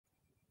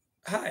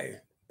Hi,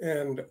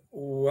 and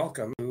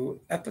welcome to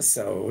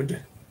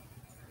episode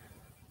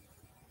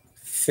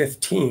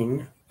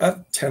 15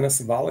 of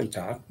Tennis Volley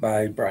Talk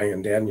by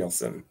Brian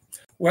Danielson.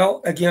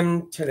 Well,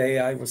 again, today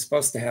I was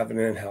supposed to have an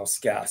in-house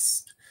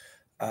guest,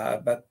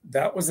 but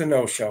that was a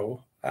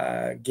no-show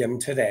again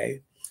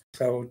today.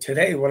 So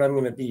today what I'm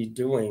going to be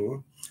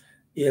doing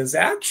is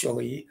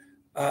actually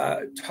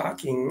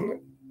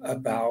talking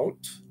about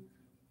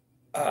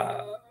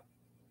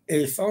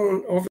a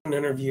phone over an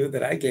interview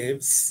that I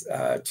gave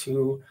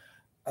to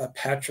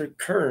Patrick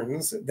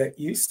Kearns that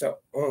used to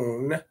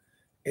own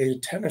a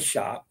tennis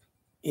shop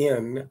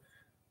in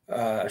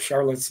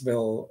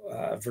Charlottesville,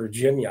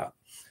 Virginia.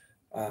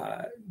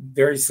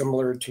 Very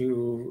similar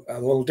to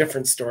a little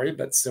different story,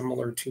 but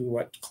similar to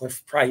what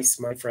Cliff Price,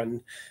 my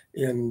friend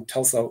in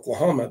Tulsa,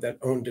 Oklahoma, that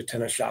owned a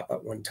tennis shop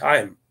at one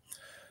time.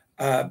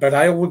 But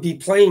I will be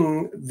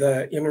playing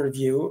the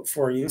interview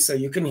for you so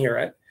you can hear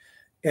it.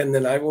 And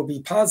then I will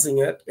be pausing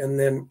it and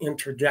then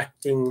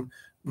interjecting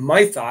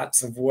my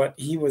thoughts of what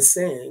he was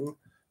saying.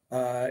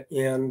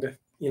 And,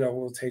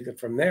 we'll take it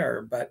from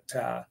there. But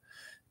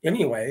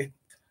anyway,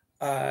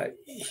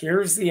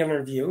 here's the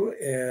interview,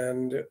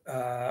 and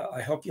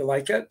I hope you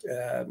like it.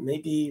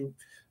 Maybe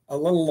a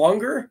little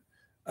longer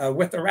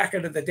with the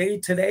racket of the day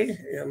today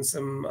and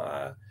some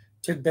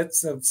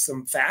tidbits of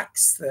some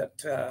facts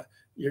that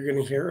you're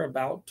going to hear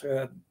about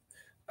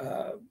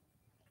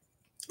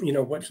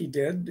what he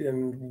did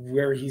and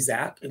where he's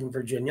at in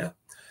Virginia.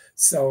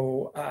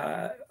 So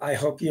I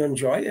hope you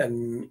enjoy,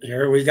 and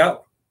here we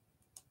go.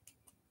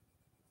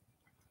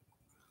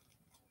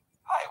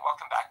 Hi,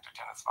 welcome back to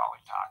Tennis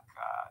Volley Talk.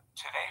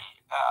 Today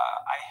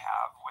I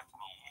have with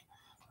me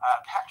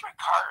Patrick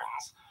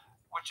Kearns,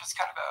 which is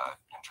kind of an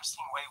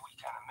interesting way we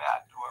kind of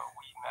met.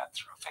 We met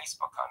through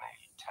Facebook on a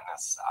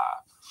tennis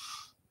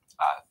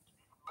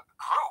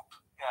group,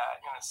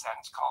 in a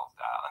sense, called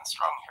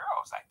Unstrung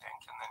Heroes, I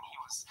think. And then he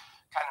was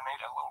kind of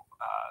made a little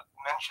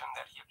mention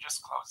that he had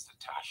just closed a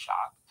tennis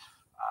shop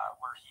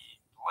where he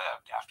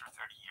lived after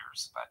 30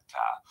 years. But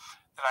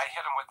that I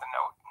hit him with a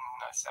note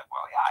and I said,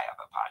 well, yeah, I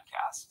have a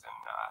podcast and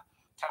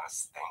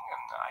tennis thing.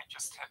 And I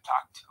just had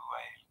talked to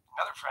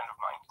another friend of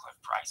mine, Cliff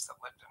Price, that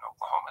lived in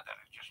Oklahoma, that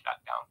had just shut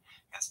down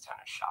his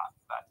tennis shop.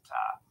 But,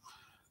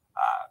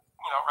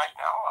 right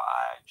now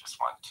I just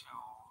want to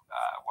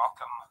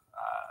welcome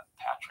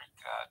Patrick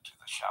to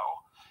the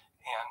show.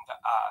 And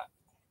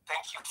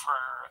thank you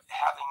for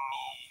having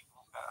me,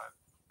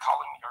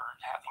 calling me, or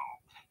having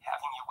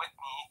you with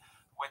me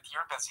with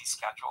your busy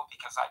schedule,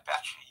 because I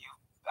bet you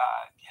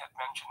had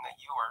mentioned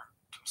that you were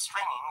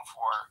stringing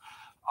for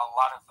a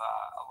lot of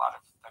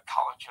the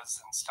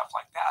colleges and stuff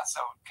like that.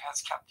 So it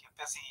has kept you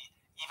busy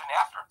even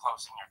after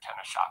closing your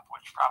tennis shop,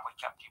 which probably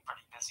kept you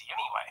pretty busy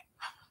anyway.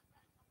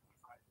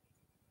 Right.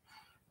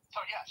 So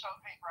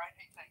hey Brian,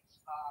 hey,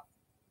 thanks.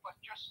 But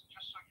just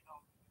so you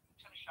know,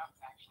 the tennis shop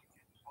actually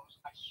did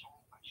close. I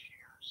sold my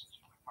shares to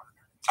my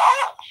partner.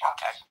 Oh,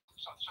 okay.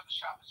 So the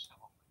shop is still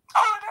open.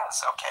 Oh, it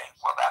is? Okay.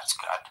 Well, that's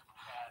good.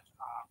 And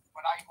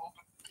when I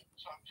opened,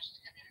 so just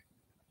to give you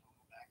a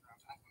little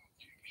background, I moved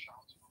to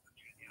Charletsville,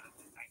 Virginia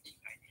in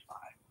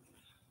 1995,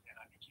 and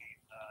I became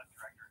the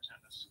director of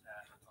tennis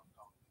at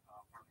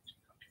Farmington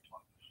Country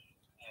Club.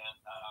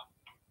 And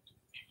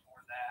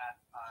before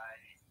that, I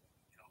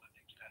lived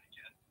in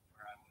Connecticut,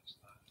 where I was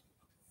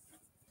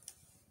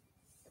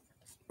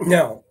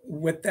Now,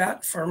 with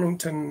that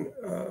Farmington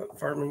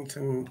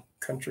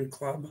Country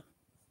Club,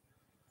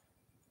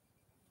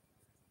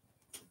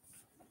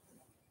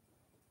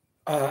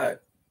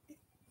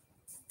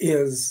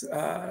 is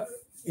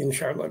in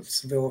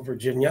Charlottesville,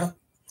 Virginia.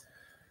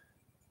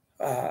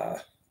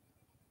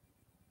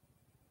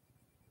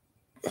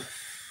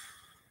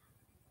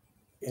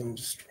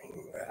 Industry.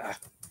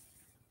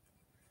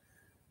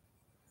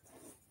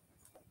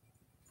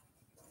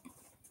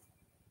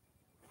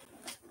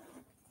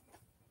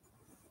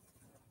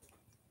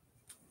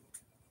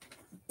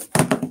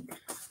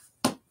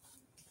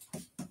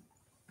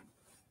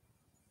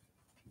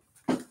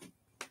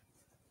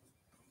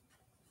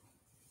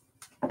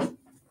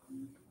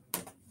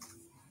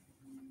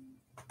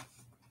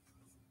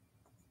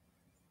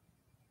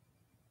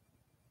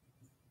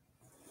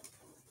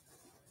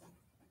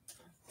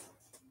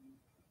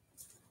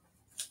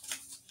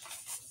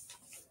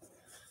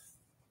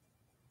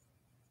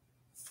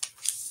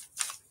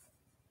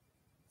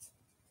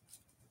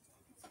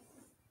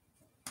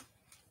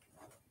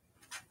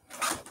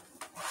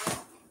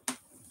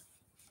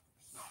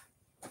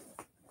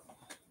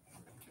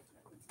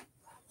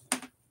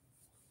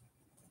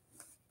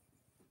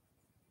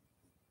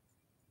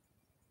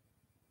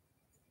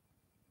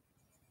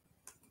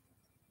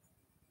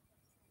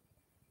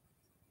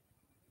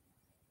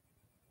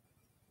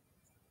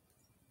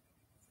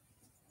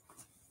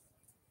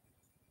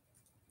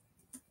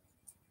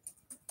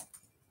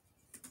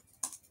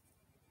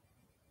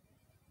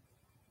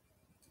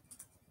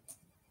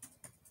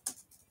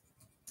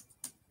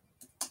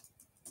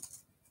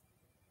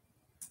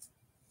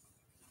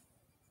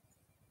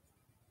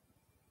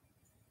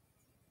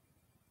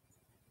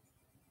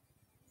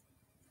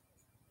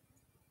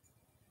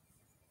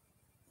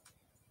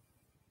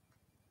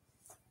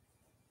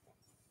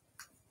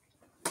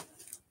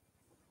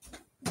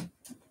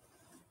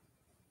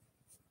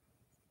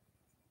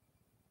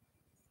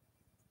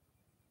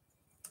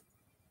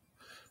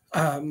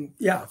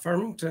 Yeah,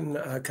 Farmington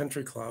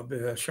Country Club,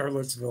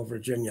 Charlottesville,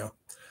 Virginia.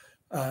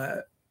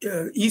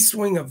 East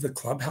wing of the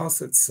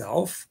clubhouse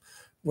itself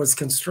was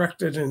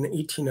constructed in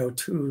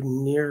 1802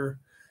 near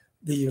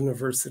the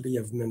University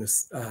of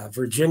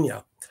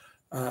Virginia.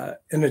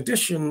 In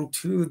addition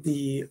to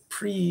the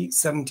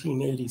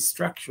pre-1780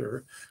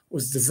 structure,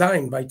 was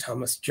designed by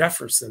Thomas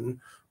Jefferson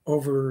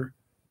over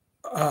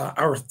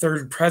our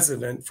third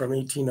president from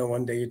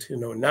 1801 to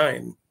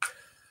 1809.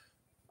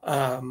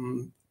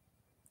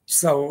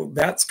 So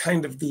that's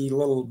kind of a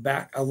little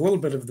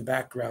bit of the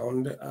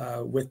background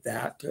with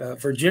that.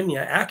 Virginia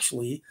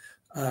actually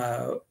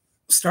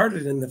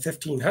started in the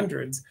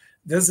 1500s,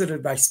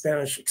 visited by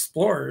Spanish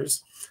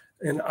explorers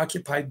and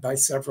occupied by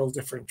several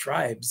different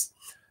tribes.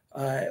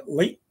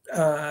 Late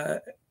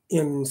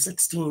in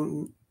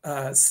 16th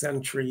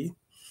century,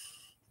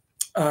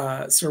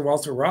 Sir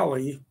Walter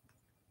Raleigh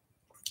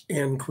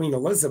and Queen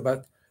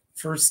Elizabeth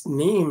first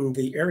named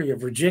the area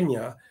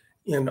Virginia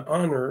in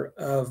honor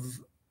of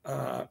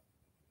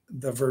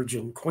the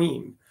Virgin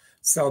Queen.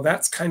 So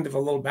that's kind of a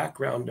little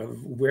background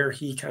of where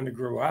he kind of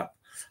grew up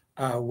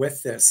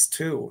with this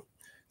too.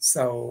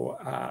 So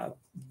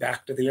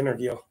back to the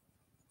interview.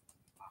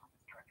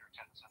 Director of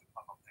tennis at a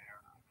club up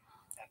there,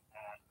 and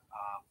then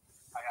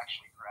I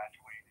actually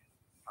graduated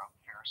from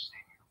Ferris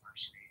State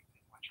University,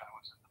 in which I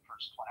was in the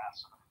first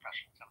class of the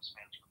professional tennis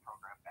management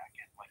program back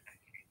in like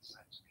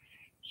 1986.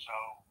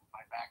 So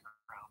my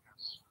background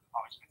has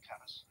always been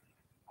tennis.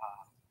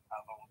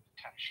 I've owned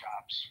tennis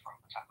shops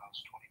from the time I was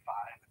 25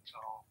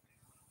 until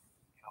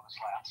this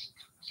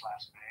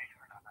last May,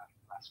 or not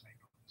last May,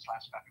 this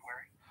last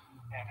February.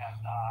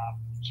 And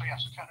so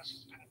tennis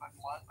has been in my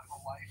blood my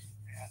whole life.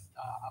 And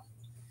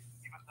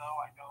even though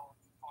I don't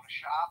own a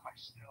shop, I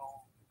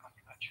still, like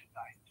you mentioned,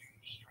 I do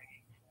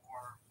stringing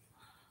for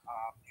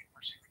the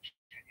University of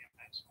Virginia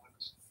men's and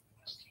women's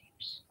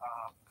teams.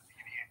 The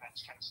UVA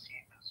men's tennis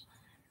team is,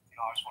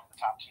 always one of the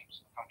top teams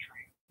in the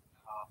country.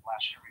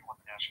 Last year we won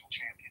the national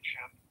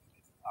championship.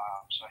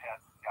 So I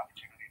had the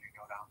opportunity to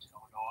go down to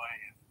Illinois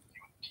and be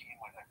with the team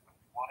when we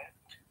won it.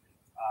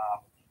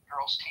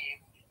 Girls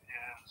team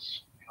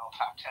is,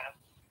 top 10,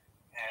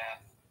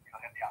 and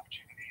had the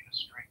opportunity to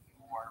string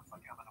for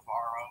Emma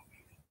Navarro,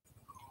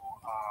 who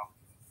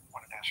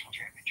won a national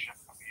championship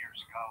a couple years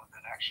ago. And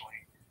then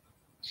actually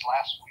this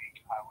last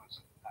week I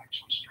was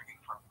actually stringing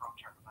for a pro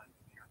tournament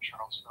here in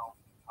Charlottesville,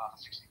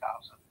 60,000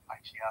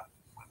 ITF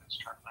women's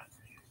tournament,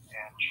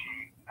 and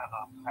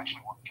Emma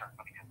actually won the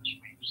tournament again this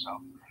week.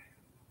 So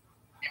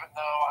even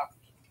though I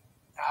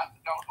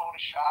don't own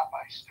a shop,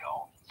 I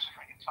still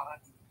string a ton.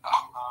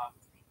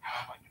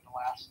 Like in the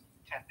last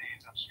 10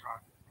 days, I've strung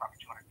probably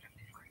 250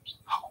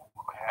 frames.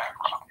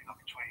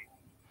 Between,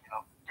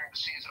 during the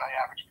season, I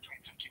average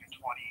between 15 and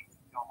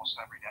 20 almost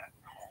every day.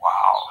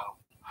 Wow. So,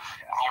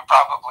 yeah. You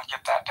probably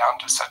get that down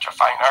to such a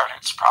fine art.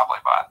 It's probably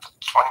about 20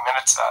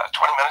 minutes a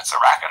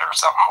racket or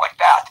something like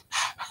that.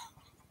 30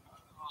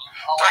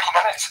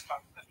 minutes. If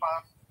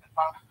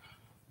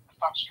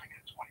I'm stringing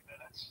in 20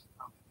 minutes,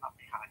 I'm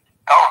behind.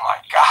 Oh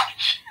my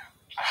gosh.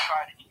 I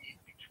try to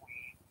keep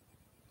between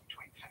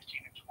 15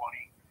 and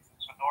 20.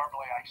 So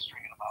normally I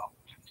string in about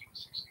 15 to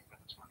 16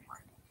 minutes per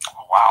frame.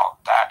 Wow,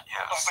 that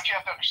is. But you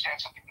have to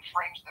understand something. The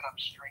frames that I'm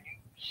stringing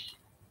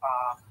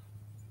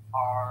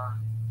are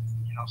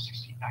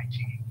 16,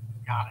 19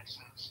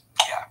 Giannis's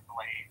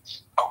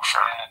blades. Oh,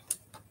 sure.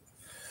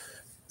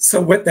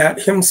 So with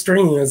that, him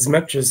stringing as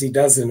much as he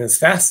does and as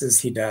fast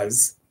as he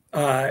does,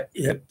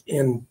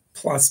 and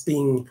plus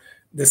being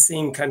the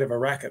same kind of a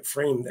racket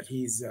frame that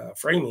he's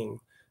framing,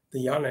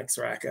 the Yonex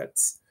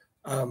rackets,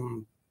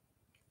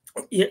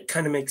 it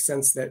kind of makes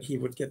sense that he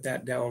would get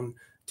that down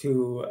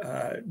to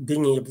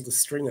being able to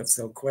string it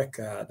so quick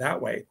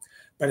that way.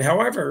 But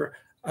however,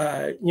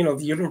 the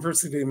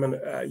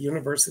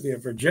University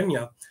of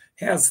Virginia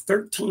has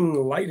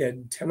 13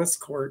 lighted tennis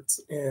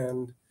courts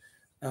and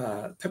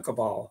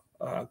pickleball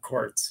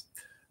courts,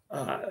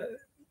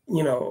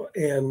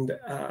 and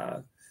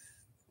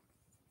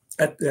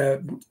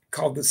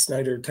called the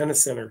Snyder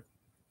Tennis Center.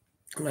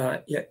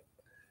 It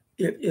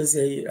is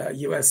a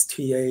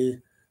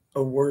USTA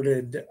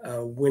awarded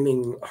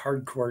winning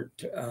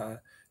hardcourt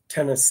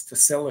tennis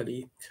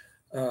facility,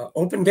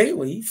 open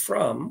daily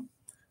from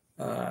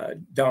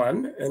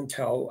dawn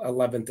until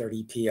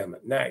 11:30 p.m.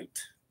 at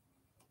night.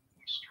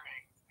 We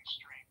string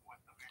with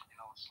the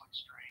slick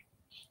string.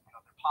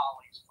 They're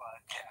polys,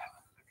 but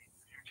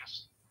you're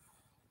just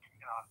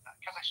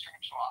because I string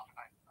them so often,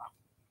 I'm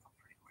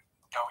pretty quick.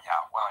 Oh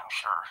yeah, well I'm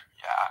sure.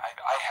 Yeah,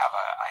 I have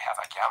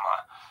a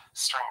Gamma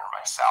stringer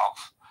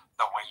myself.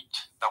 The weight,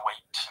 so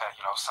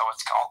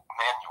it's called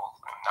manual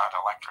and not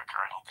electric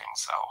or anything.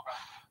 So,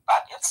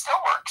 but it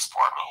still works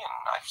for me,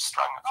 and I've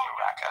strung a few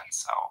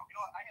rackets. So.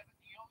 I have a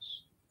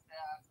Neos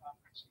that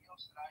Prince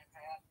Neos that I've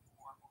had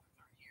for over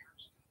 30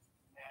 years,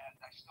 and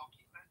I still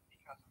keep it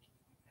because if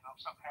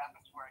something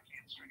happens where I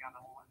can't string on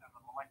an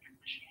electric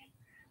machine,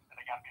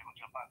 then I got to be able to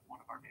jump on one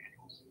of our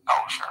manuals.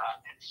 Oh sure.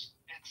 It's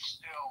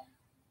still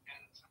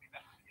is. I mean,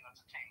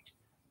 it's a tank.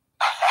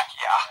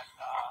 Yeah.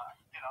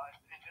 And,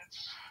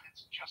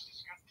 it's just as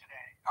good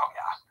today. Oh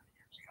yeah. 30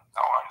 years ago.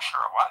 Oh, I'm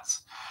sure it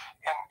was.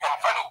 And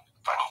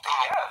funny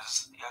thing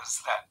is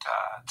that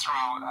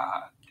through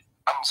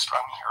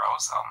Unstrung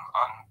Heroes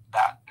on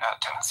that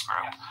tennis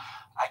group,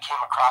 I came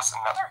across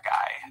another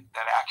guy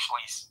that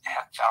actually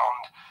had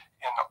found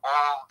an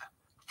old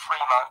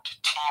Fremont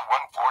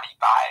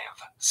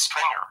T145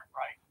 stringer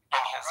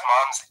in his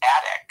mom's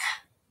attic.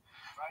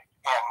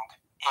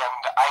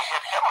 And I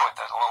hit him with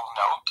a little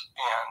note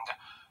and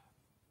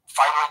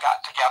finally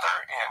got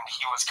together, and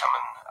he was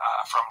coming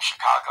from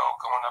Chicago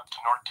going up to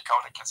North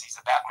Dakota because he's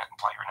a badminton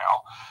player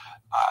now.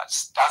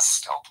 Does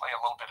still play a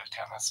little bit of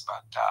tennis,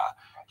 but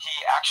he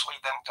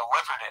actually then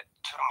delivered it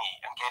to me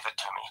and gave it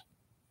to me.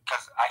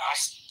 Because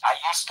I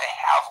used to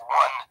have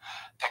one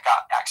that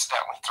got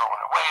accidentally thrown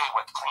away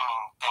with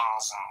cleaning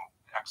things, and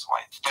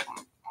ex-wife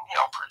didn't,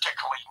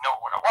 particularly know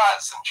what it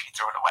was, and she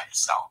threw it away.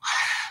 So,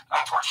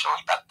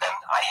 unfortunately, but then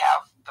I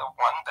have the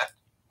one that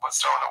was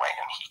thrown away,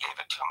 and he gave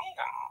it to me,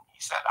 and he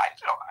said, I'm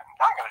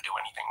not going to do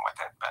anything with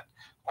it, but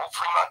old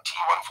Fremont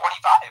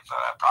T145,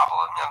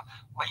 probably in the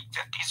late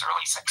 50s,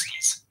 early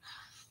 60s.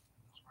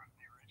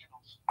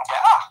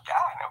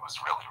 Yeah, and it was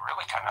really,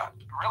 really kind of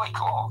really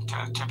cool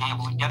to be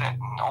able to get it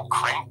and no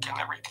crank and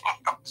everything.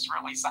 It was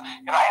really,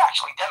 and I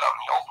actually did on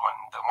the old one,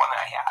 the one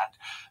I had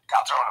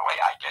got thrown away.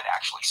 I did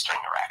actually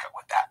string a racket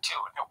with that too,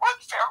 and it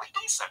worked fairly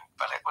decent,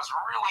 but it was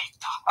really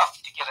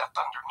tough to get up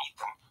underneath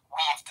and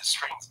weave the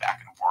strings back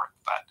and forth,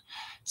 but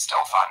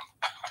still fun.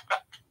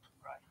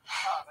 Right.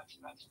 Oh, that's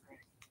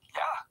great.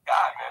 Yeah.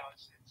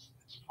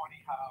 It's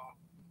funny how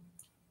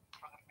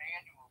for the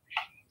manual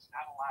machines,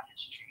 not a lot has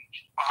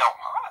changed. No,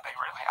 they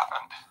really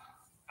haven't.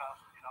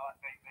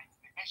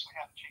 They basically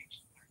haven't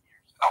changed in 30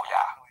 years. Oh,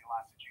 yeah. There's really a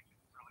lot that you can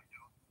really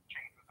do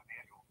change with the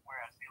manual,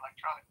 whereas the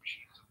electronic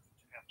machines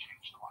have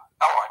changed a lot.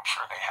 Oh, I'm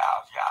sure they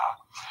have, yeah.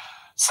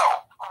 So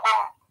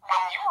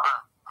when you were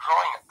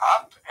growing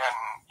up, and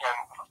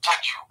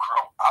did you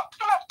grow up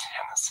in a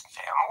tennis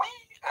family?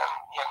 And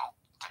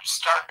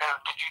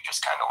did you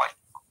just kind of like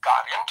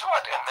got into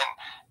it, and then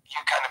you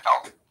kind of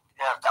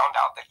found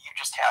out that you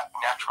just had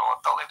natural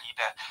ability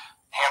to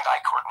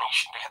hand-eye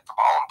coordination to hit the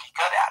ball and be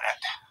good at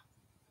it?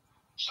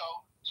 So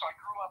I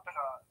grew up in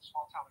a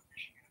small town in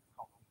Michigan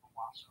called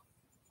VOLLEY,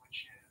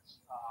 which is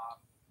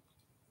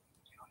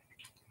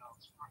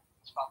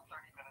it's about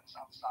 30 minutes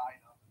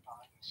outside of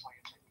East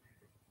Lansing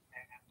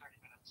and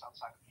 30 minutes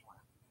outside of Flint.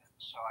 And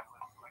so I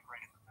live like right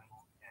in the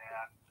middle.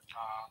 And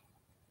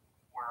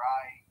where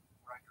I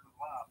grew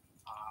up,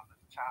 in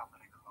the town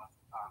that I grew up,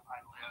 I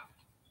lived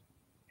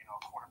a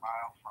quarter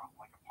mile from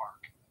like a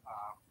park,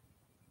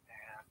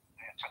 and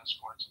they had tennis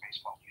courts,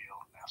 baseball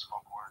field,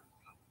 basketball court,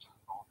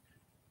 typical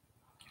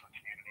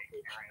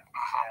community area.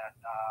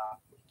 And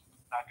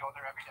I'd go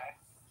there every day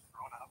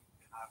growing up,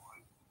 and I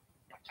would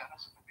play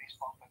tennis, play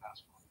baseball, play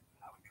basketball,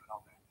 and I would do it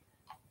all day.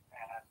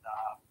 And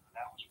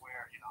that was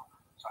where,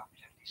 so I'm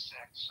 56,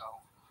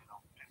 so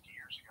 50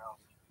 years ago,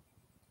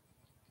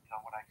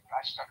 when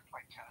I started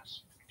playing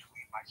tennis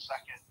between my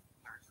second and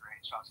third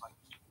grade, so I was like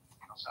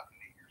 7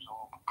 and 8 years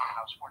old, and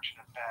I was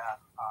fortunate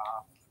that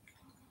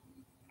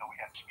we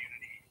had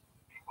community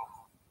people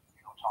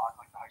who taught,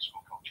 like the high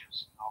school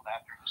coaches and all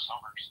that during the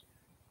summers.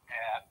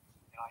 And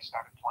I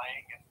started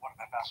playing, and one of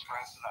my best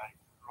friends that I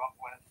grew up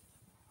with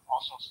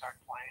also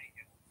started playing,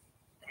 and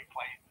we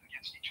played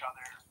against each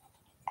other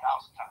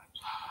 1,000 times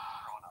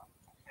growing up,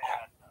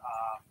 and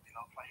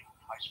played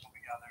high school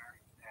together.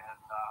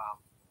 And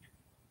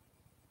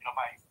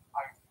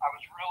I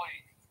was really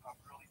a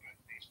really good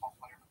baseball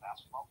player and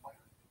basketball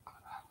player.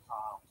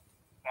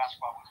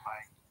 Basketball was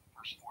my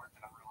first sport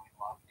that I really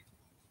loved.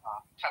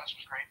 Tennis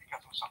was great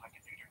because it was something I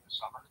could do during the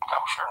summer.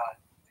 Oh, sure.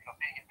 But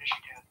being in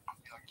Michigan,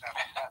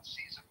 that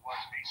season was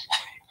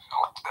basically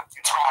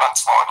 3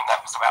 months long, and that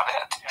was about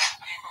it. Yeah,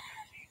 April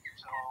 15th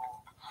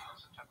until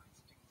September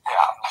 15th.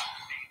 Yeah.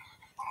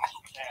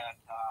 And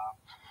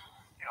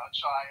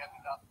so I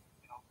ended up,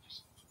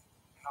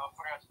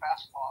 whereas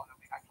basketball,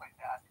 I played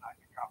that. I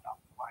dropped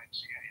out from the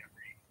YMCA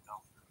every,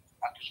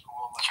 after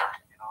school, and, sure.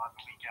 On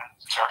the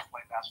weekends, sure. I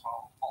played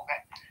basketball all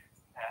day,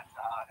 and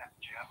at the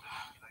gym,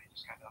 and you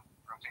just kind of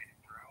rotated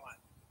through.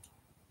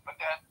 But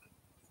then,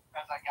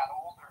 as I got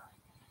older,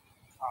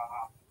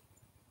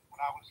 when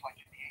I was like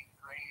in the 8th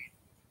grade,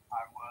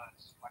 I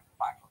was like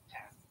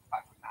 5'10",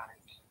 5'9",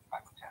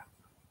 5'10".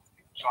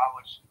 So I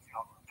was,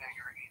 a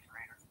bigger 8th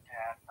grader,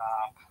 and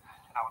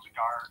I was a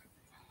guard,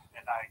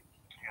 and I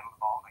could handle the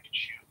ball, and I could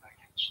shoot, and I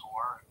could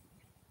score, and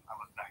I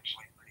was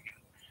actually pretty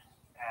good.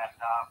 And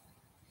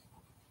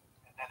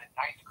then in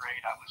 9th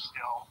grade, I was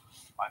still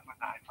 5'9",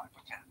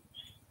 5'10".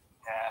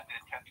 And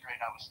in 10th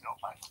grade, I was still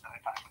 5'9",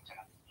 5'10".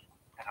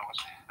 And I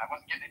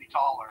wasn't getting any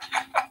taller.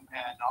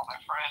 And all my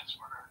friends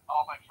were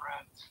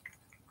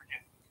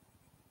getting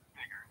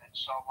bigger. And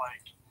so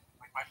like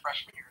my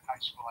freshman year in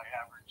high school, I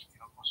averaged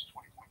close to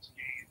 20 points a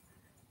game.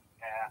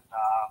 And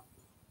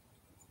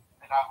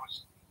that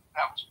was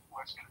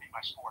what's going to be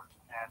my sport.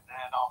 And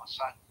then all of a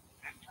sudden,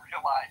 I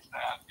realized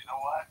that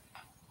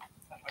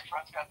as my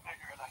friends got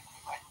bigger and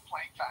my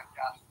playing time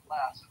got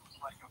less, it was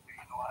like, okay,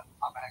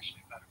 I'm actually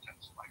a better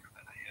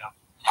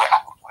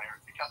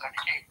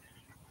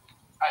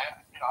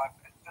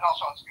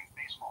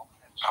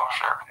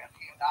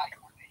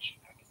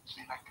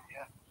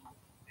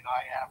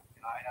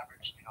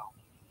years,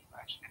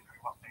 I actually did very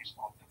well in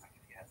baseball. I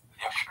could hit.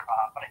 Yeah, sure.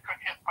 But I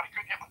couldn't hit. But I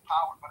couldn't hit with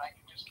power. But I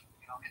could just,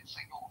 hit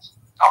singles.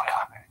 Oh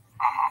yeah. And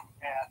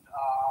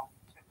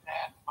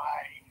then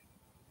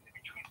in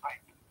between my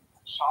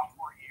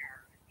sophomore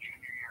year and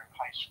junior year in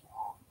high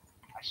school,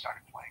 I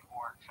started playing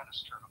more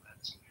tennis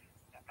tournaments,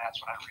 and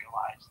that's when I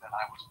realized that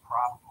I was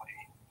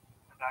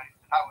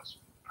I was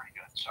pretty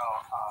good. So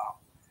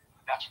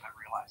that's when I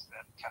realized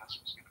that tennis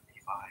was going to be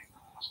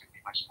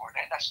my sport,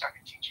 and I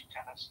started teaching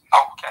tennis.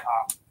 Oh, okay.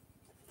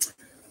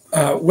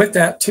 With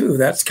that too,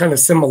 that's kind of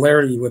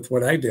similarity with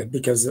what I did,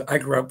 because I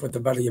grew up with a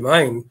buddy of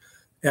mine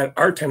at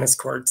our tennis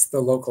courts, the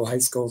local high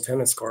school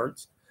tennis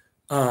courts,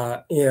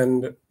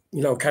 and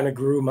kind of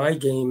grew my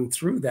game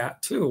through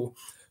that too,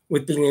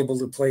 with being able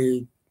to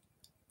play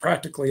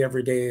practically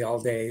every day, all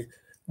day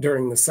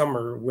during the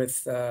summer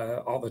with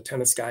all the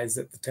tennis guys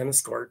at the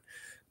tennis court,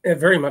 and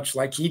very much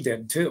like he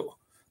did too,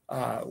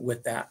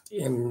 with that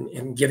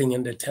in getting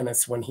into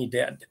tennis when he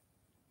did.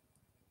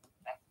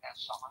 That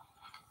summer,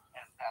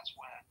 and that's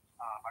when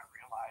I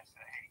realized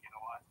that, hey, you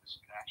know what,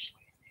 this could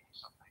actually be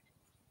something,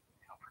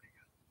 pretty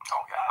good.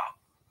 Oh yeah.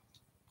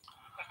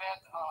 And then,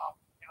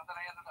 then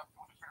I ended up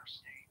going to Fair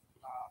State,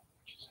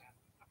 which is in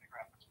the Big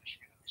Rapids,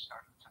 Michigan, and we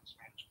started a tennis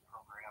management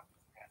program,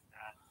 and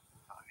then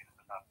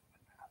ended up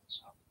in that.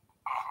 So,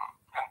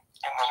 and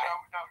then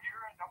where are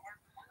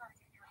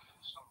you? You're in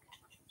Minnesota.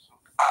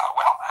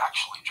 Well,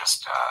 actually,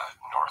 just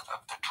north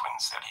of the Twin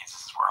Cities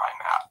is where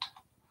I'm at.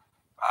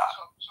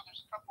 So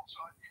there's a couple.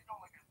 So you know,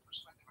 like a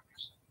perspective of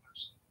your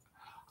nurse.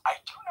 I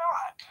do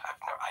not.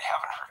 I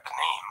haven't heard the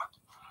name.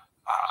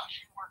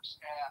 She works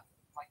at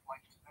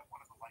one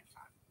of the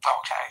Lifetime.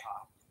 Okay.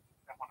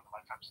 At one of the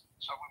Lifetimes.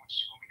 So we went to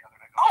school together,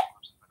 and I know she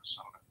lives in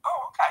Minnesota.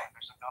 Oh, okay. And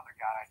there's another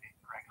guy named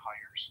Greg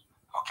Hires.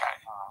 Okay.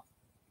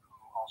 Who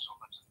also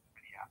lives in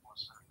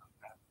Minneapolis, or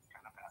that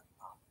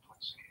Twin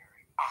City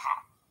area.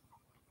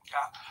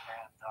 Yeah.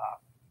 And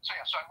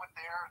so I went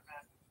there, and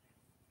then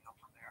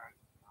from there I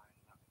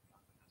ended up in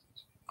the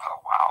business. Oh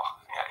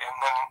wow. Yeah,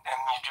 and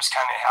you just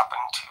kind of happen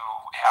to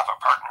have a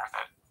partner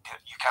that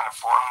you kind of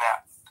form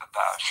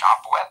the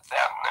shop with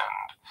then,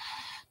 and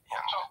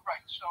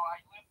so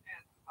I lived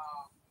in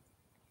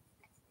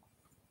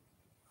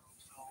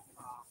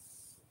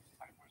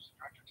I was the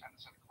director of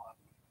tennis at a club,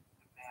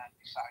 and then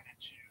decided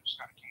to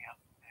start a camp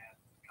and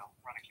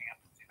run a camp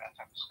and do that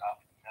type of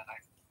stuff. And then I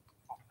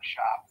opened the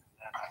shop, and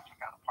then I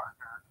took on a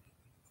partner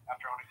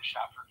after owning the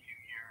shop for a few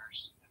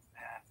years, and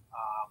then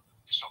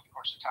just over the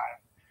course of time,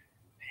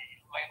 the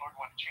landlord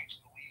wanted to change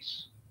the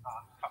lease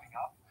coming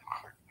up. We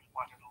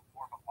wanted a little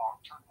more of a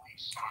long-term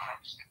lease, and I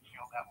just didn't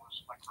feel that was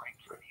right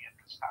for me at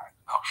this time.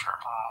 Oh sure.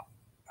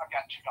 I've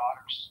got two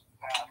daughters,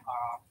 and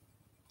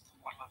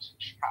one lives in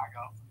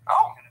Chicago,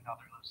 and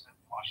another lives in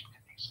Washington,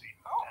 D.C.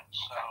 Oh, and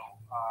so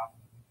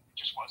it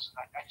just wasn't.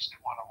 I just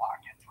didn't want to lock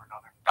in for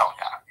another. Oh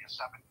yeah. It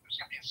was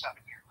going to be a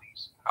 7-year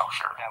lease. Oh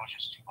sure. That was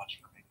just too much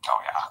for me.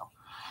 Oh yeah. So,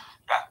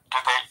 yeah.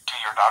 Do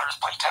your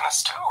daughters play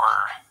tennis too,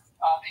 or?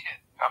 They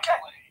did. Okay.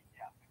 They played.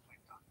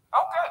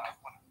 Oh good.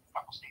 Won a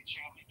couple state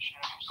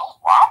championships. Oh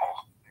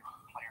wow. They were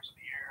players of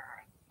the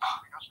year, and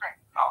it was great.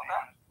 Oh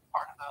man.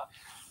 Part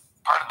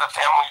of the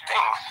family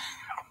thing.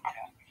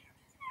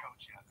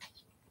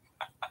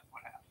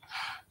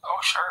 Oh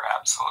sure,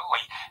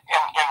 absolutely.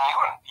 And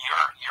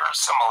your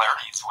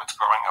similarities with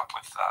growing up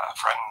with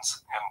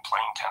friends and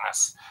playing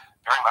tennis,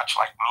 very much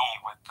like me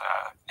with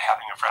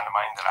having a friend of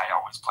mine that I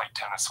always played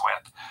tennis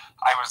with.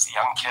 I was the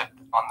young kid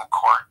on the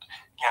court,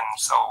 and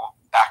so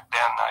back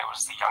then I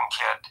was the young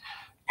kid,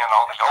 and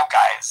all the old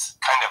guys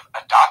kind of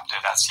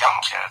adopted us young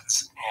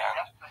kids,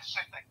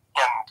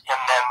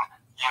 and then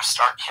you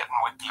start hitting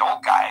with the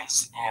old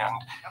guys,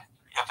 and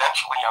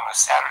eventually on a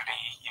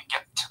Saturday you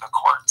get to the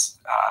courts,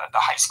 the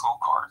high school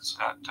courts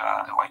at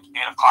like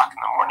 8 o'clock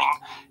in the morning.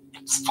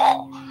 It's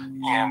full,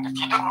 and if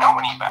you didn't know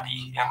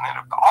anybody, and then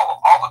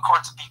all the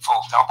courts would be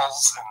full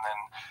doubles, and then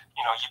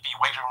you'd be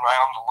waiting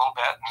around a little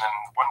bit, and then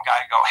one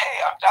guy would go,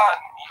 "Hey, I'm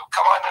done. You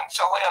come on and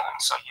fill in,"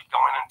 and so you'd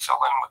go in and fill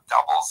in with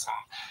doubles, and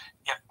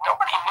if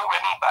nobody knew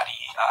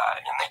anybody,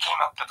 and they came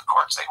up to the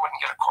courts, they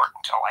wouldn't get a court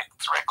until like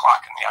 3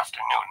 o'clock in the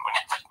afternoon when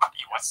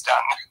everybody was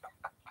done.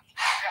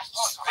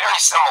 Very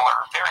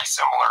similar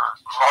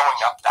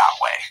growing up that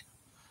way.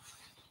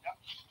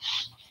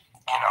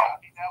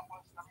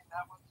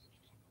 That was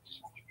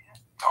just what we did.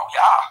 Oh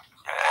yeah,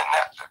 and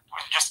that we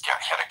just get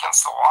hit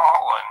against the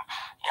wall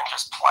and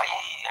just play.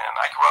 And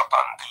I grew up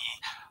on the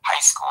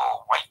high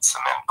school white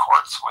cement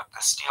courts with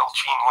the steel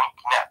chain link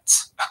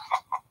nets.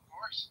 Of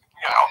course.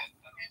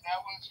 That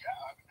was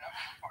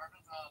part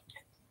of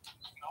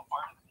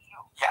the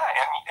deal. Yeah,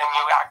 and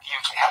you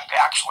have to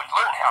actually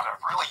learn how to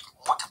really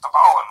look at the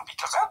ball, and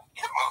because it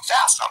moved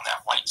fast on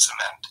that white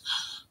cement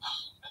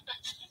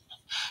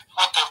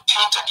with the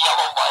painted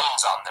yellow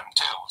lines on them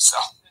too. So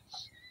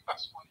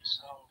it's funny.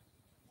 So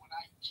when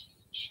I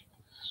teach,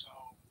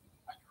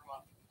 I grew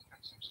up in the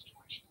same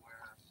situation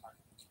where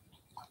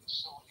our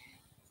facility,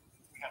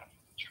 we had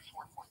 2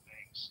 4-court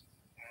things,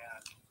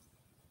 and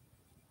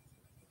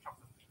from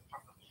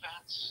the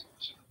fence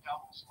to the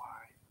doubles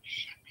line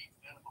should be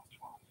minimum 3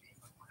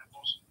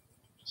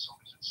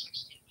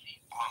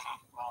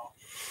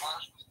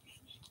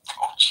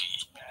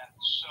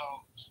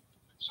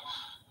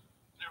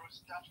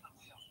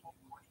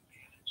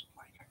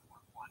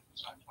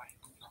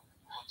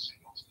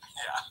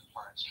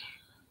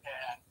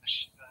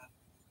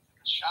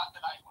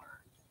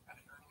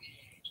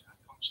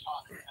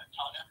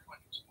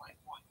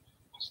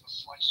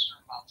 slice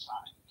serve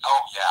outside.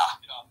 Oh yeah.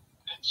 You know,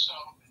 and so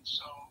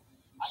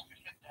I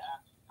could hit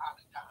that on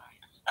a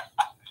dime.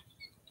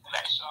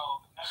 And so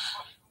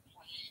everybody who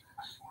played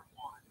on court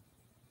one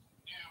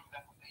knew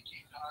that when they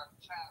came to our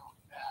town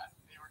that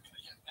they were going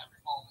to hit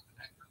every ball in the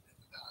net or in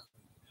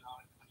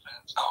the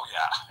fence. Oh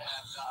yeah.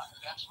 And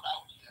that's what I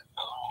would hit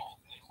all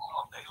day long.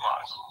 All day long.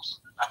 It was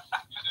awesome.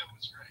 And it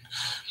was great.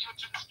 Even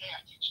to this day,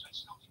 I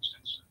still teach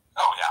that serve.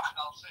 Oh yeah. And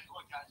I'll say,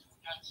 look, guys,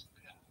 yeah,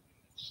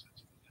 it's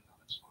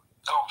fun.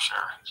 Oh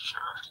sure.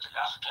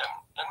 Yeah.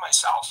 And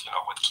myself,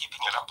 with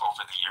keeping it up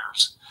over the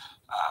years.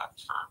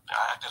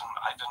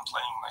 I've been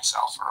playing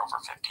myself for over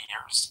 50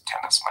 years,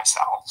 tennis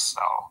myself.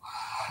 So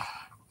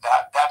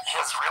that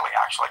has really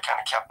actually kind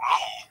of kept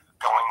me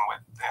going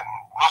with and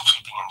me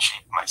keeping in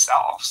shape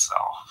myself. So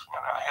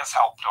it has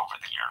helped over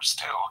the years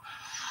too.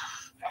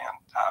 And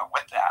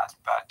with that,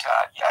 but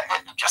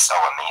it's just so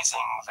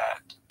amazing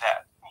that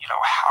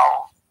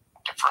how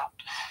different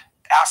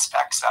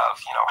aspects of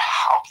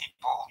how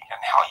people and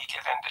how you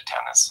get into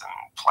tennis and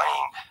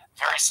playing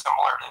very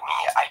similar to me.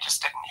 I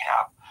just didn't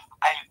have.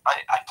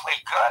 I play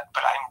good,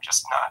 but I'm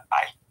just not.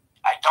 I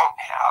don't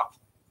have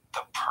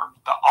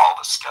all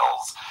the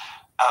skills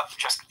of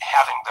just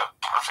having the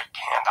perfect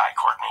hand-eye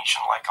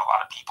coordination like a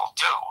lot of people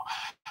do.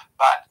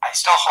 But I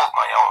still hold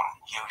my own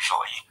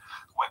usually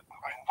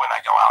when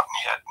I go out and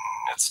hit,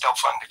 and it's still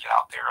fun to get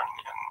out there and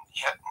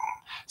hit. And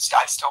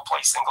I still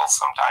play singles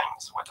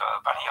sometimes with a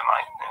buddy of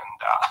mine,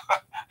 and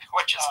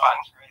which is fun.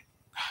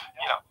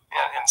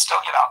 And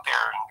still get out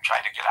there and try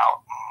to get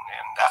out,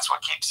 and that's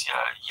what keeps you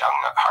young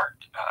at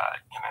heart,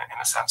 in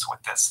a sense, with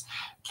this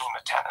game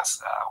of tennis,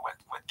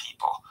 with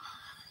people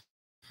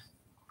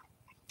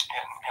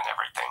and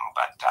everything.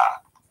 But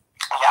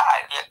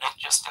it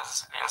just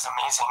is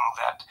amazing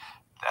that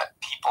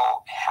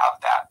people have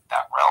that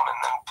realm, and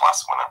then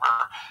plus whenever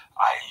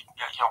I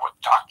would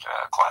talk to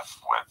Cliff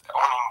with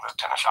owning the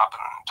tennis shop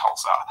in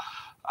Tulsa,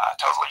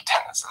 Totally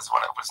Tennis is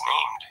what it was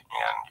named,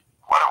 and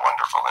what a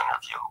wonderful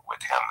interview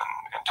with him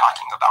and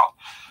talking about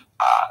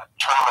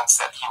tournaments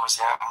that he was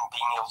in,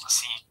 being able to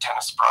see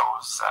tennis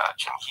pros.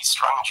 He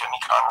strung Jimmy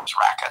Connor's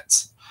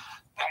rackets,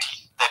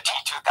 the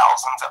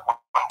T2000s at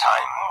one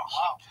time.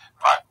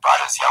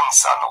 Brought his young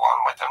son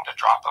along with him to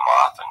drop him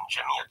off, and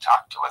Jimmy had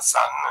talked to his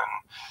son,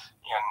 and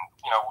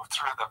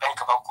through the Bank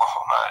of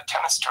Oklahoma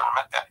tennis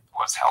tournament that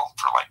was held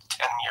for like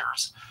 10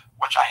 years,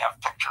 which I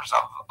have pictures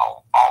of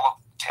all of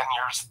 10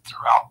 years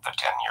throughout the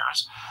 10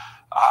 years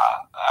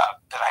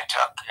that I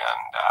took,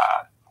 and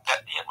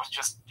that it was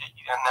just,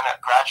 and then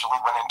it gradually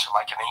went into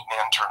like an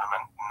 8-man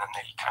tournament, and then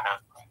they kind of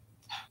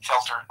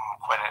filtered and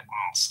quit it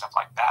and stuff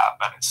like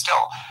that. But it's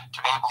still, to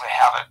be able to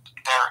have it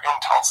there in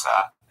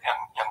Tulsa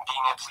and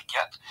being able to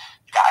get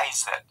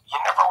guys that you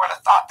never would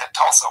have thought that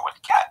Tulsa would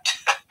get.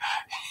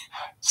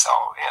 So,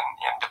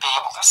 and to be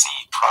able to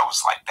see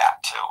pros like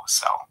that too.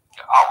 So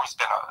it's always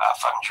been a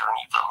fun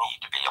journey for me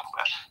to be able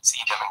to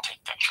see them and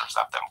take pictures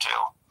of them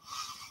too.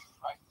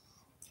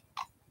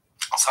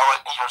 So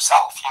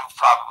yourself, you've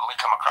probably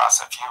come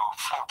across a few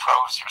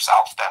pros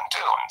yourself then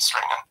too in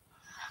stringing.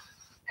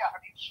 Yeah,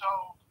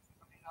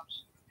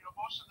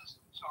 most of this.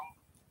 So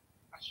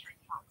I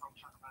string for a pro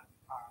tournament,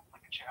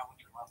 like a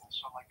challenger level.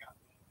 So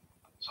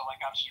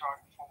I've strung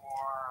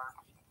for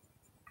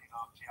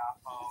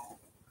Tiafo,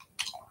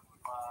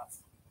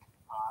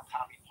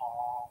 Tommy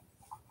Paul,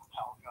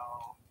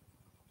 Pelgo.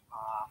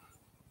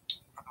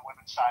 From the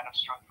women's side, I've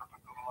strung for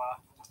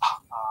Pagula.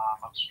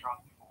 I've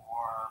strung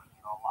for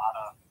a lot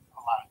of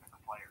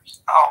different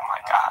players. Oh my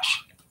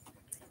gosh!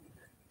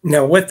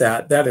 Now with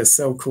that is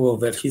so cool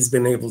that he's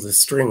been able to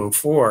string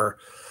for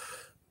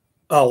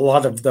a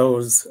lot of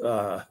those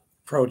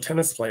pro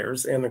tennis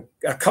players, and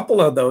a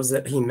couple of those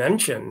that he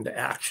mentioned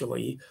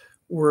actually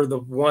were the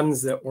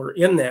ones that were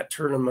in that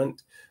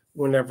tournament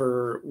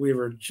whenever we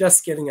were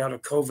just getting out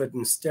of COVID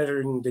and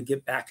starting to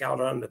get back out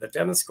onto the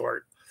tennis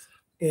court.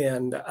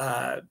 And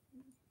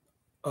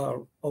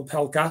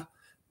Opelka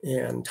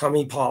and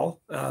Tommy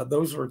Paul,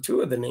 those were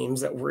two of the names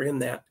that were in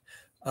that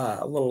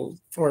little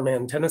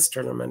 4-man tennis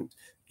tournament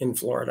in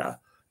Florida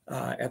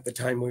at the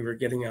time we were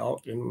getting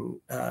out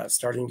and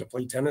starting to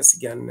play tennis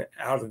again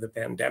out of the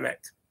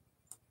pandemic.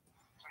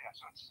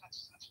 So it's been,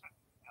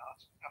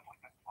 it's definitely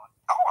been fun.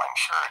 Oh, I'm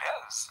sure it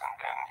is,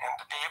 and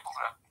to be able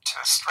to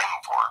string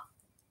for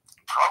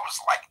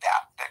pros like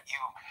that you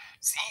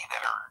see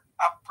that are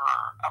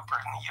upper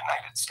in the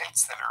United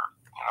States that are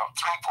 3,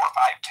 4,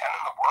 5, 10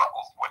 in the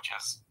world, which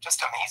is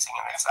just amazing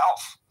in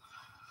itself.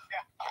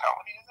 Yeah, they're all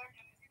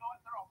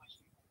nice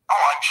people.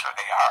 Oh, I'm sure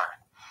they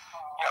are.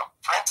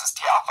 Francis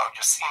Tiafo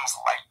just seems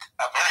like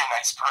a very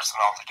nice person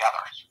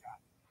altogether.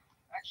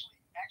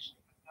 Actually,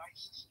 the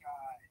nicest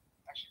guy.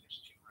 Actually,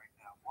 there's two right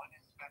now. One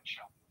is Ben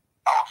Shelton.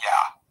 Oh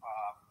yeah.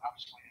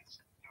 Obviously, is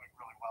doing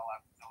really well.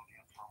 I've known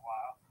him for a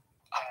while,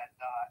 and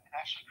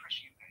actually Chris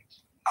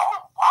Eubanks.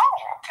 Oh wow.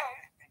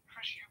 Okay. And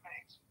Chris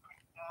Eubanks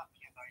could not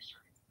be a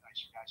nicer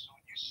guy. So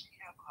when you see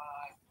him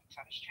on the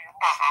Tennis Channel,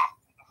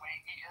 and the way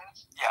he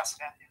is, yes,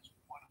 that is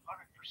 100%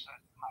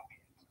 how he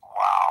is.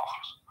 Wow.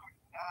 He just could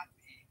not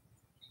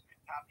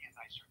not be a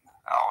nicer guy.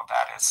 Oh,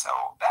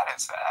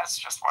 that's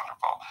just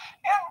wonderful.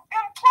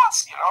 And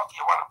plus, you know, if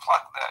you want to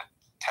plug the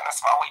tennis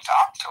volley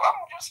talk to them,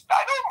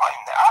 I don't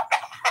mind that.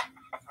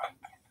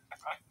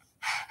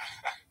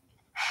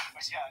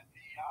 But yeah,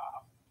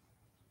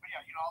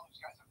 you know, all those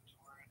guys on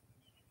tour, and,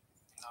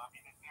 you know, I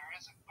mean, there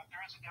is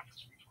a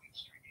difference between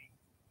stringing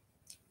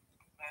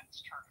a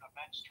men's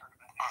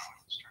tournament and a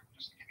women's tournament,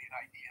 just to give you an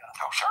idea.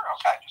 Oh, sure,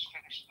 okay.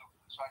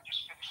 So I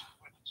just finished the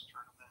women's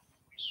tournament.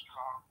 We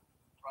strung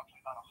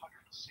roughly about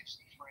 160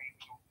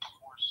 frames over the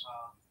course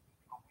of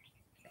a week.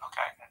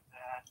 Okay. And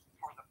then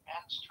for the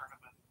men's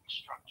tournament, we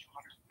strung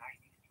 293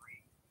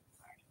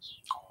 rackets.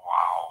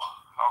 Wow.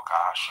 Oh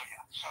gosh. So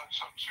yeah,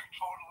 so two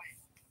totally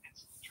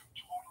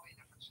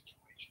different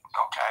situations.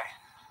 Okay.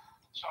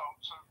 So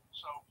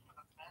for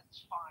the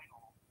men's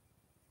final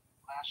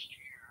last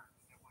year,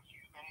 it was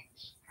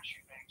Chris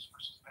Eubanks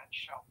versus Ben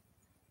Shelton,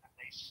 and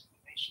they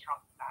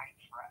strung 9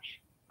 fresh.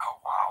 Oh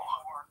wow.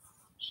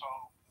 So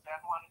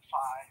Ben won in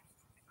 5,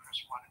 and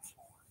Chris won in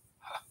 4.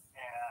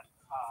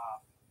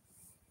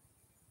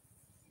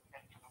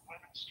 And for the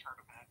women's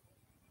tournament,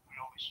 we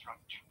only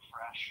strung 2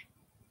 fresh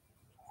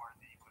for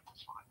the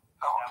women's final.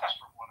 Oh, okay. That was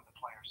from one of the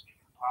players.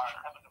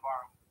 Emma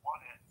Navarro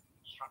won it,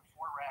 strung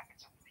 4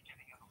 rackets at the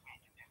beginning of the week,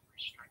 and didn't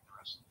restring the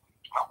rest of the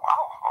week. Oh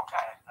wow.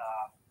 Okay.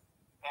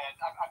 And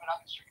I've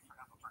been stringing for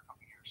Emma for a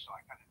couple years, so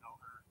I kind of know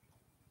her,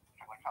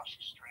 kind of like how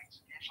she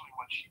strings. Usually,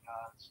 what she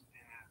does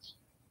is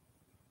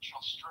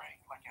she'll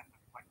string like this,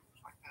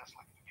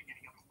 like at the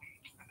beginning of the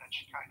week, and then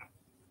she kind of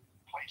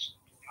plays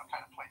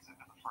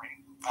into the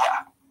frame.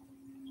 Yeah.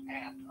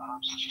 And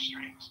so she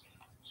was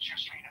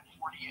stringing at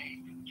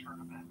 48 in the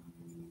tournament,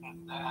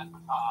 and then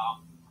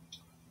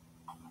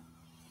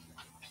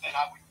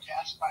I would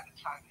guess by the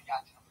time they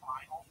got to the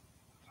final,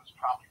 it was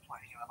probably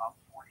playing at about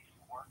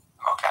 44.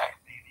 Okay.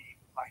 Maybe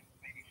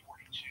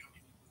 42.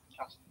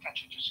 Because the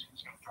tension just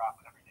is going to drop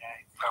it every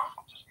day,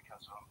 just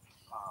because of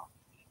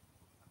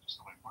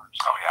just the way it works.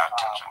 Oh yeah,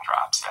 tension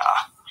drops.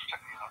 Yeah.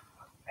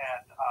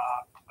 And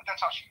but that's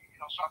how she, you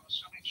know. So I'm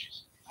assuming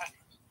she's heading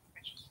to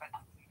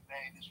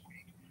May this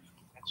week,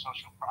 and so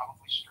she'll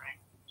probably string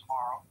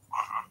tomorrow.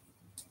 Mm-hmm.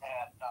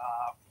 And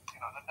you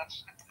know,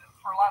 that's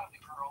for a lot of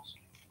the girls,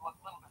 a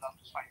little bit of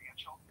just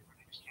financial, where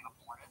they just can't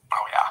afford it.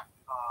 Oh yeah.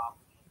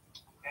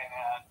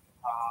 And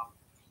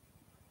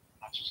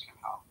that's just kind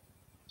of how.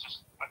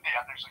 But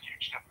yeah, there's a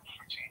huge difference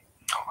between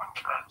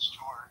the men's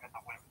tour and the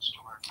women's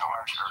tour. Oh,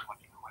 I'm sure.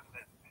 Looking with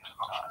it.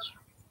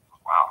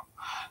 Wow,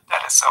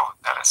 that is so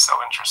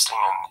interesting,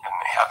 in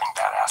having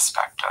that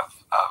aspect of.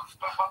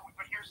 But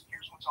here's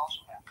what's also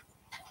happened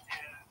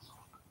is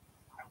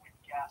I would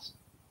guess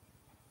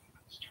in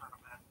this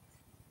tournament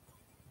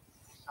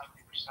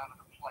 70%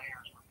 of the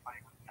players were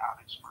playing with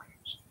onyx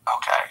frames.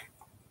 Okay.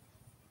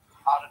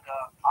 Out of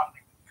the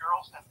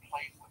girls that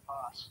played with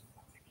us,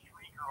 I think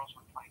 3 girls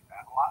were playing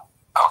Battle Lot.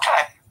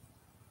 Okay.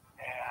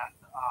 And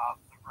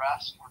the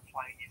rest were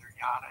playing either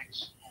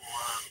Yonex or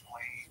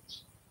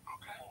Blades.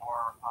 Okay.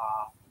 Or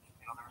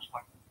you know, there's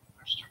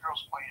 2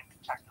 girls playing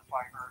Detective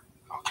Fiber.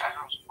 Okay. 2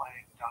 girls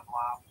playing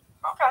Dunlop.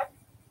 Okay.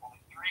 Only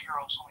three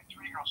girls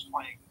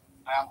playing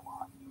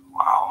Babylon.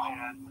 Wow.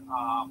 And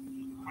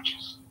which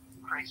is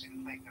crazy to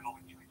think that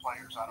only 3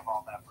 players out of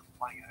all that were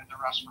playing it, and the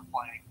rest were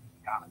playing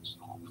Yonex.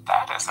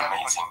 That is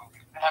amazing.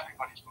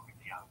 Everybody's moving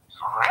to Yonex.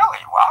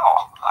 Really?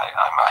 Wow.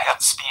 I'm a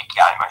head speed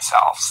guy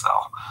myself, so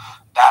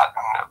that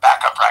and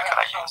backup racket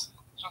I use.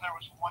 So there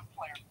was 1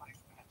 player playing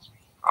with head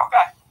speed.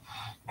 Okay.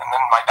 And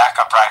then my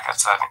backup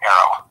racket's an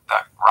Arrow, the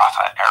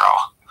Rafa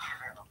Arrow.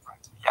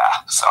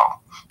 Yeah, so,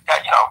 yeah,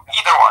 you know,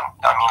 either one.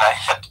 I mean, I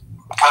hit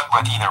good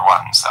with either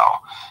one, so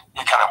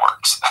it kind of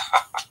works.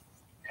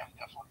 Yeah,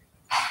 definitely.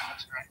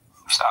 That's great.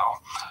 So,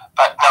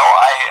 but no,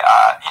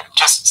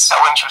 just so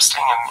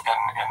interesting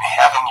in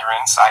having your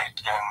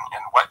insight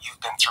in what you've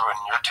been through in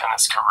your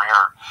tennis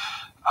career.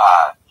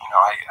 You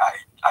know,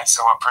 I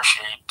so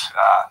appreciate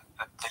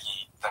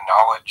the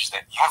knowledge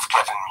that you've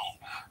given me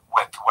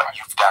with what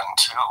you've done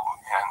too,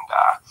 and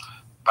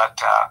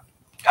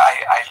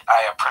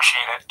I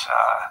appreciate it,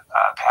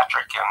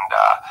 Patrick,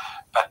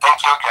 but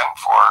thank you again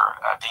for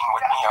being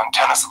with me on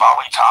Tennis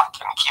Volley Talk,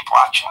 and keep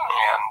watching.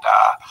 And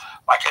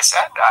like I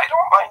said, I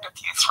don't mind if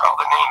you throw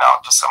the name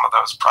out to some of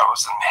those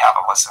pros and have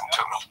a listen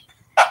to me.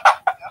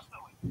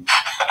 Definitely.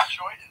 I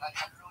enjoyed it. I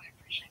really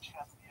appreciate you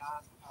having me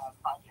on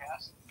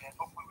podcast, and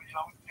hopefully we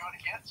can do it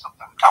again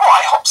sometime. Oh,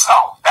 I hope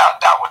so.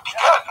 That would be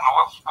good, and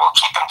we'll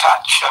keep in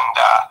touch and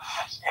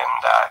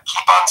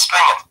keep on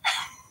stringing.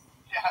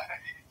 Yeah,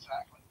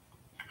 exactly.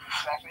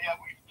 Yeah,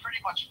 we pretty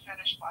much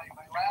finished my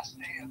last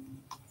day of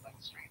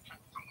string 15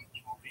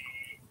 will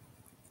be.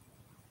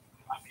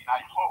 I mean,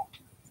 I hope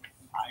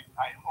on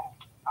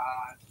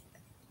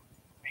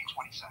May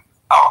 22nd.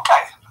 Oh,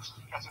 okay.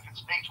 Because if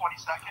it's May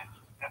 22nd,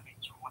 that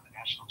means we won the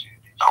national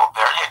championship. Oh,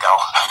 there you go.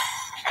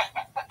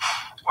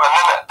 Well,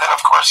 then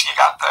of course you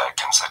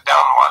can sit down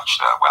and watch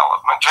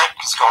Madrid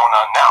is going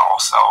on now,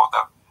 so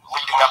the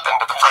leading up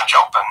into the French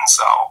Open.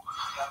 So.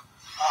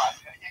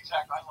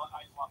 Exactly. I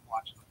love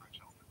watching the French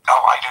Open.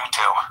 Oh, I do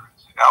too.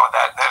 Oh,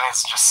 that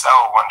is just so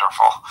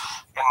wonderful.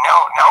 And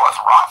now with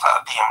Rafa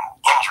being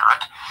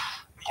injured,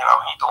 you know,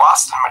 he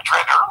lost in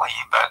Madrid early,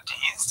 but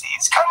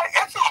he's kind of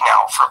iffy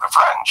now for the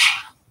French.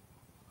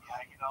 Yeah,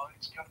 you know,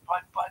 it's good,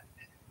 but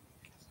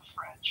it's the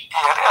French.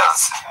 It is.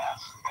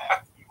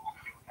 He will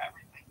do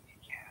everything he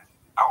can.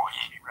 Oh,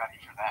 Be ready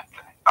for that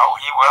day. Oh,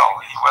 he will.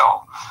 He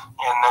will.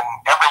 And then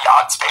every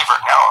odds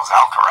favorite now is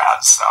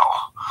Alcaraz. So.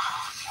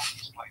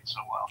 He's played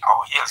so well.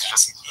 Oh, he is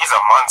he's a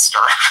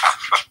monster.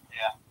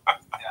 Yeah.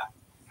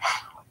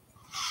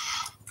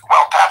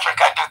 Well, Patrick,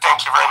 I do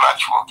thank you very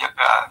much. We'll get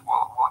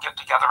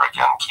together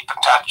again, keep in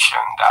touch,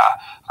 and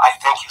I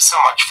thank you so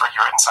much for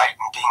your insight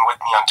and being with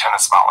me on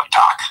Tennis Volley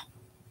Talk.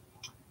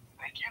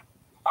 Thank you.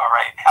 All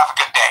right, have a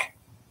good day.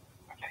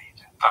 Okay, you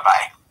too.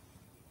 Bye-bye.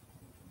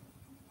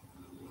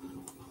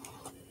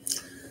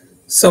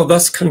 So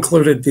thus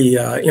concluded the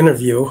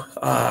interview,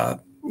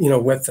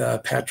 with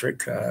Patrick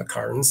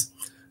Kearns.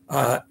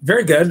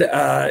 Very good,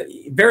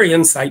 very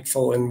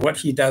insightful in what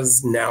he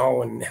does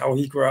now and how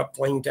he grew up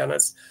playing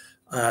tennis,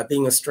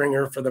 being a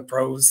stringer for the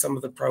pros, some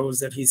of the pros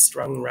that he's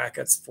strung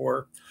rackets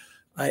for,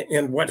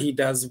 and what he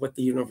does with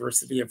the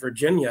University of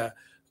Virginia.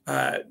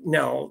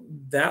 Now,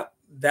 that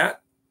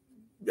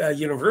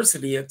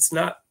university, it's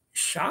not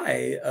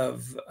shy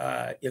of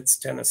its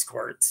tennis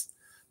courts,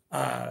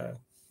 with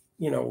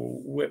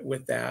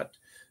that.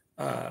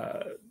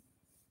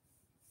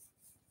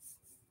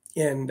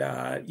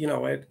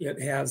 It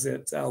has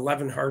its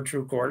 11 hard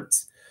true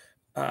courts,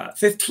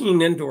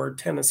 15 indoor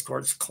tennis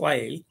courts,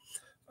 clay,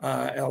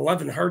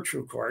 11 hard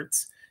true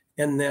courts,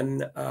 and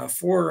then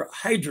 4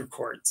 hydro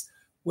courts,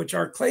 which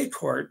are clay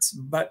courts,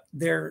 but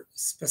they're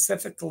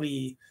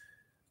specifically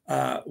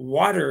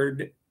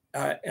watered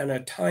and a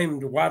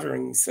timed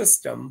watering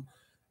system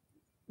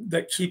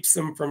that keeps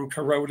them from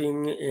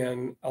corroding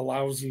and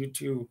allows you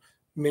to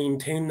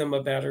maintain them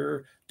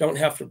better, don't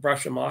have to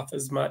brush them off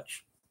as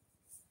much.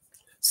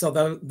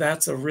 So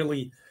that's a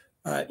really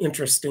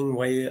interesting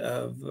way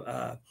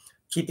of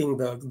keeping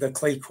the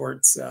clay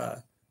courts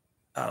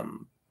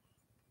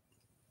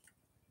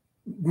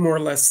more or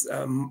less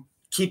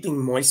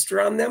keeping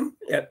moisture on them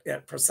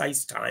at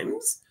precise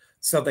times,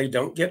 so they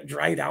don't get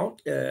dried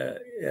out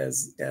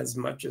as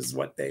much as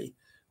what they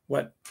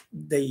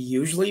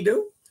usually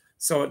do.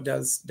 So it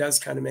does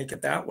kind of make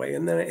it that way.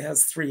 And then it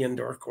has 3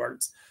 indoor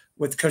courts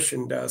with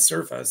cushioned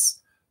surface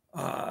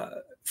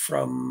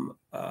from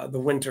the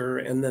winter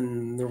and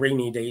then the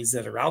rainy days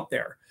that are out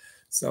there.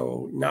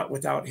 So not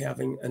without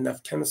having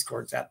enough tennis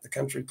courts at the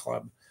country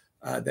club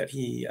that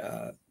he,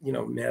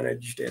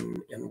 managed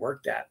and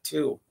worked at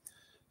too.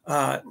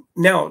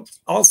 Now,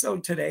 also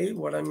today,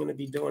 what I'm going to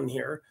be doing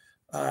here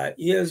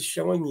is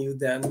showing you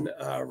then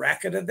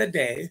racket of the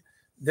day.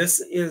 This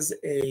is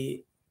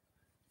a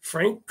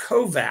Frank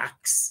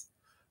Kovac's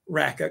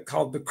racket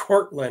called the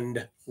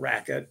Cortland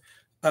racket,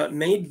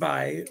 made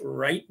by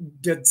Wright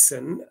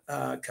Didson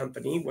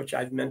Company, which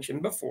I've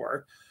mentioned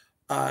before.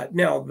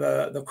 Now,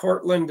 the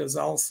Cortland is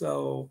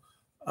also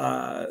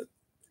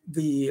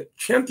the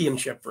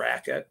championship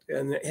racket,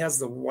 and it has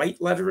the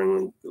white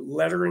lettering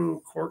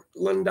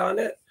Cortland on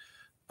it.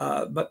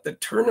 But the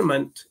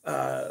tournament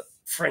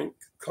Frank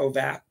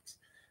Kovac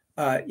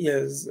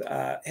has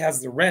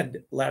the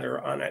red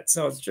letter on it.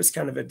 So it's just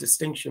kind of a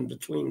distinction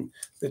between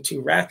the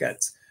 2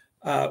 rackets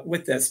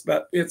with this.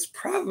 But it's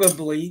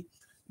probably,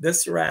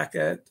 this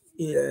racket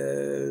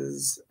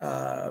is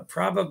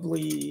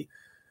probably,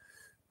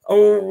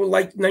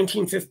 like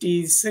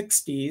 1950s,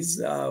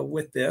 60s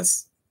with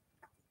this.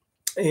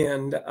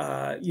 And,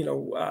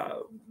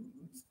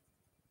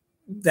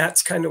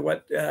 that's kind of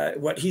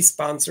what he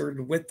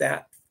sponsored with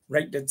that,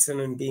 Wright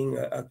Didson, and being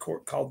a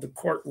court called the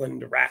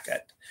Cortland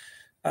racket.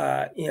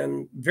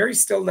 And very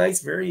still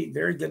nice, very,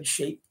 very good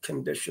shape,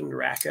 conditioned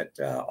racket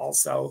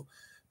also.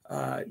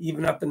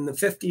 Even up in the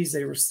 50s,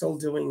 they were still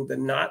doing the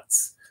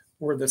knots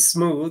or the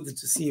smooth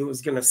to see who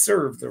was going to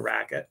serve with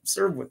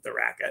the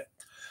racket.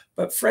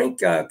 But Frank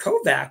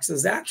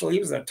Kovac's he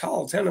was a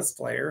tall tennis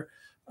player.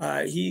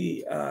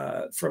 He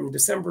from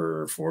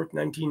December 4th,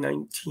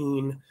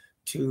 1919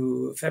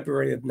 to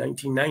February of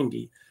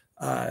 1990.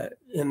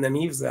 And then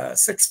he was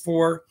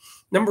 6'4",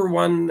 number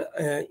 1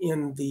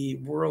 in the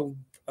World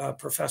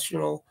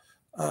Professional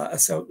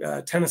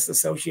Tennis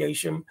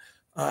Association,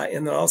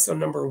 and then also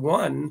number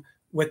 1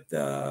 with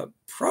the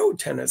Pro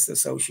Tennis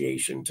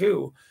Association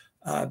too,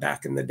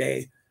 back in the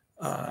day,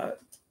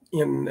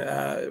 in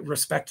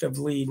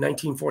respectively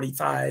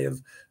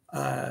 1945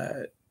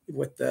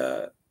 with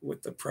the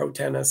Pro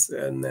Tennis,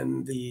 and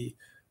then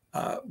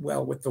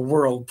with the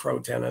World Pro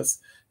Tennis,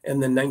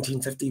 and then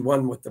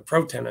 1951 with the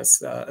Pro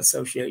Tennis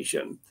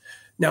Association.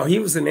 Now, he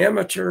was an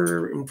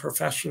amateur and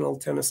professional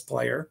tennis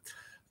player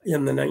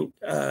in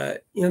the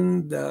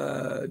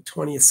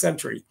 20th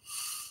century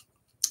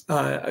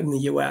in the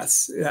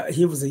U.S.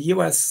 He was a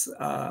U.S.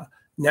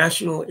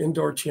 national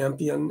indoor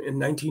champion in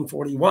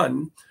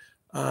 1941.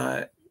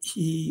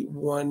 He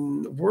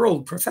won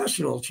world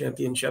professional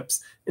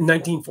championships in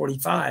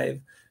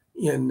 1945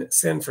 in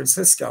San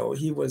Francisco.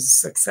 He was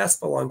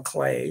successful on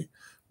clay,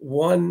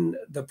 won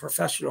the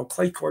professional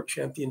clay court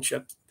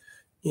championship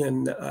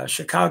in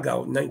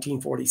Chicago in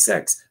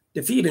 1946,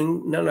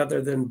 defeating none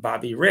other than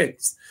Bobby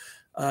Riggs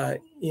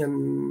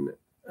in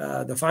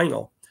the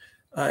final.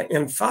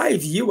 And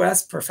 5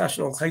 U.S.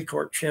 professional clay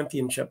court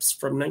championships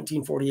from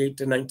 1948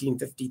 to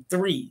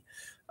 1953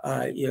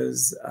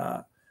 is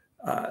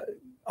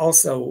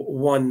also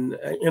won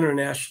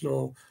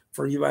international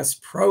for U.S.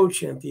 Pro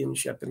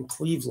Championship in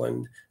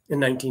Cleveland in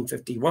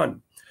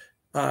 1951.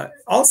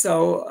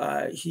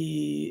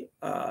 He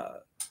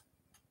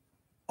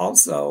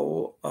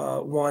also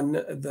won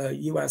the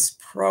U.S.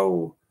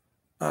 Pro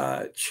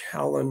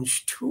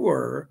Challenge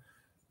Tour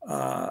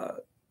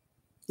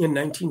in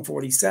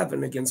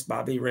 1947 against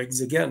Bobby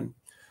Riggs again.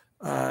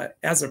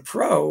 As a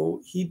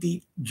pro, he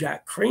beat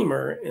Jack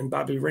Kramer and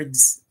Bobby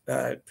Riggs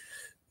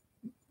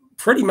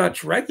pretty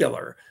much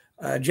regular.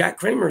 Jack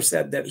Kramer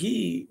said that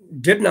he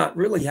did not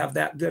really have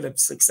that good of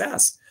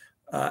success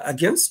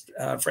against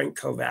Frank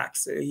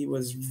Kovacs. He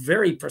was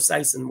very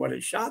precise in what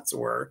his shots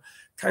were,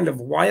 kind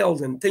of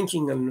wild in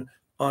thinking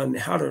on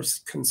how to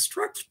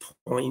construct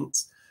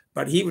points,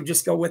 but he would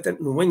just go with it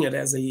and wing it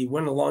as he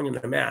went along in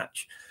a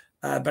match.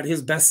 But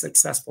his best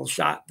successful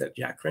shot that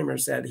Jack Kramer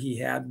said he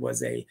had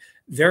was a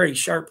very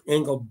sharp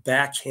angle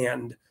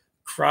backhand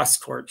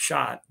cross-court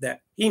shot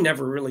that he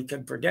never really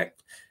could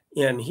predict.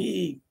 And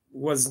he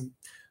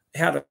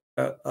had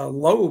a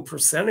low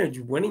percentage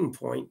winning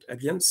point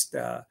against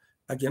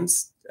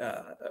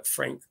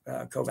Frank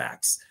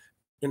Kovacs.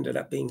 Ended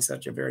up being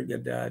such a very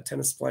good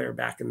tennis player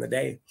back in the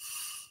day.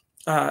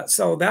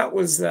 So that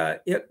was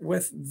it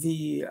with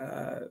the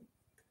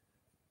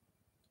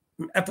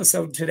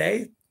episode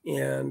today.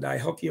 And I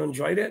hope you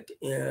enjoyed it,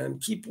 and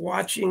keep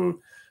watching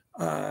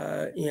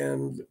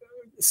and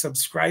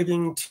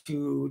subscribing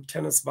to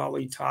Tennis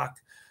Volley Talk.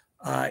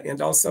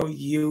 And also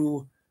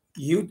you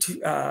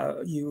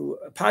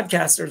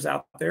podcasters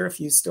out there, if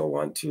you still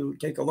want to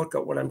take a look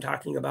at what I'm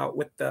talking about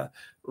with the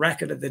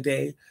racket of the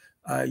day,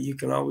 you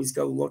can always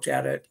go look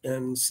at it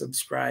and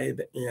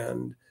subscribe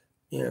and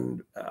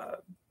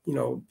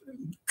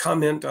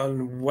comment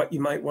on what you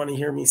might want to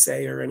hear me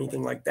say or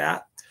anything like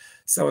that.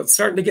 So it's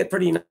starting to get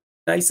pretty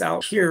nice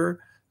out here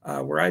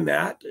where I'm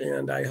at,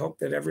 and I hope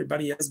that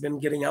everybody has been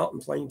getting out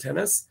and playing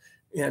tennis,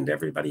 and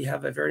everybody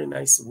have a very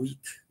nice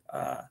week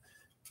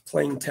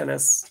playing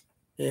tennis.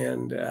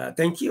 And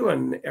thank you,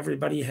 and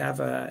everybody have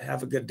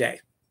a good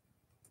day.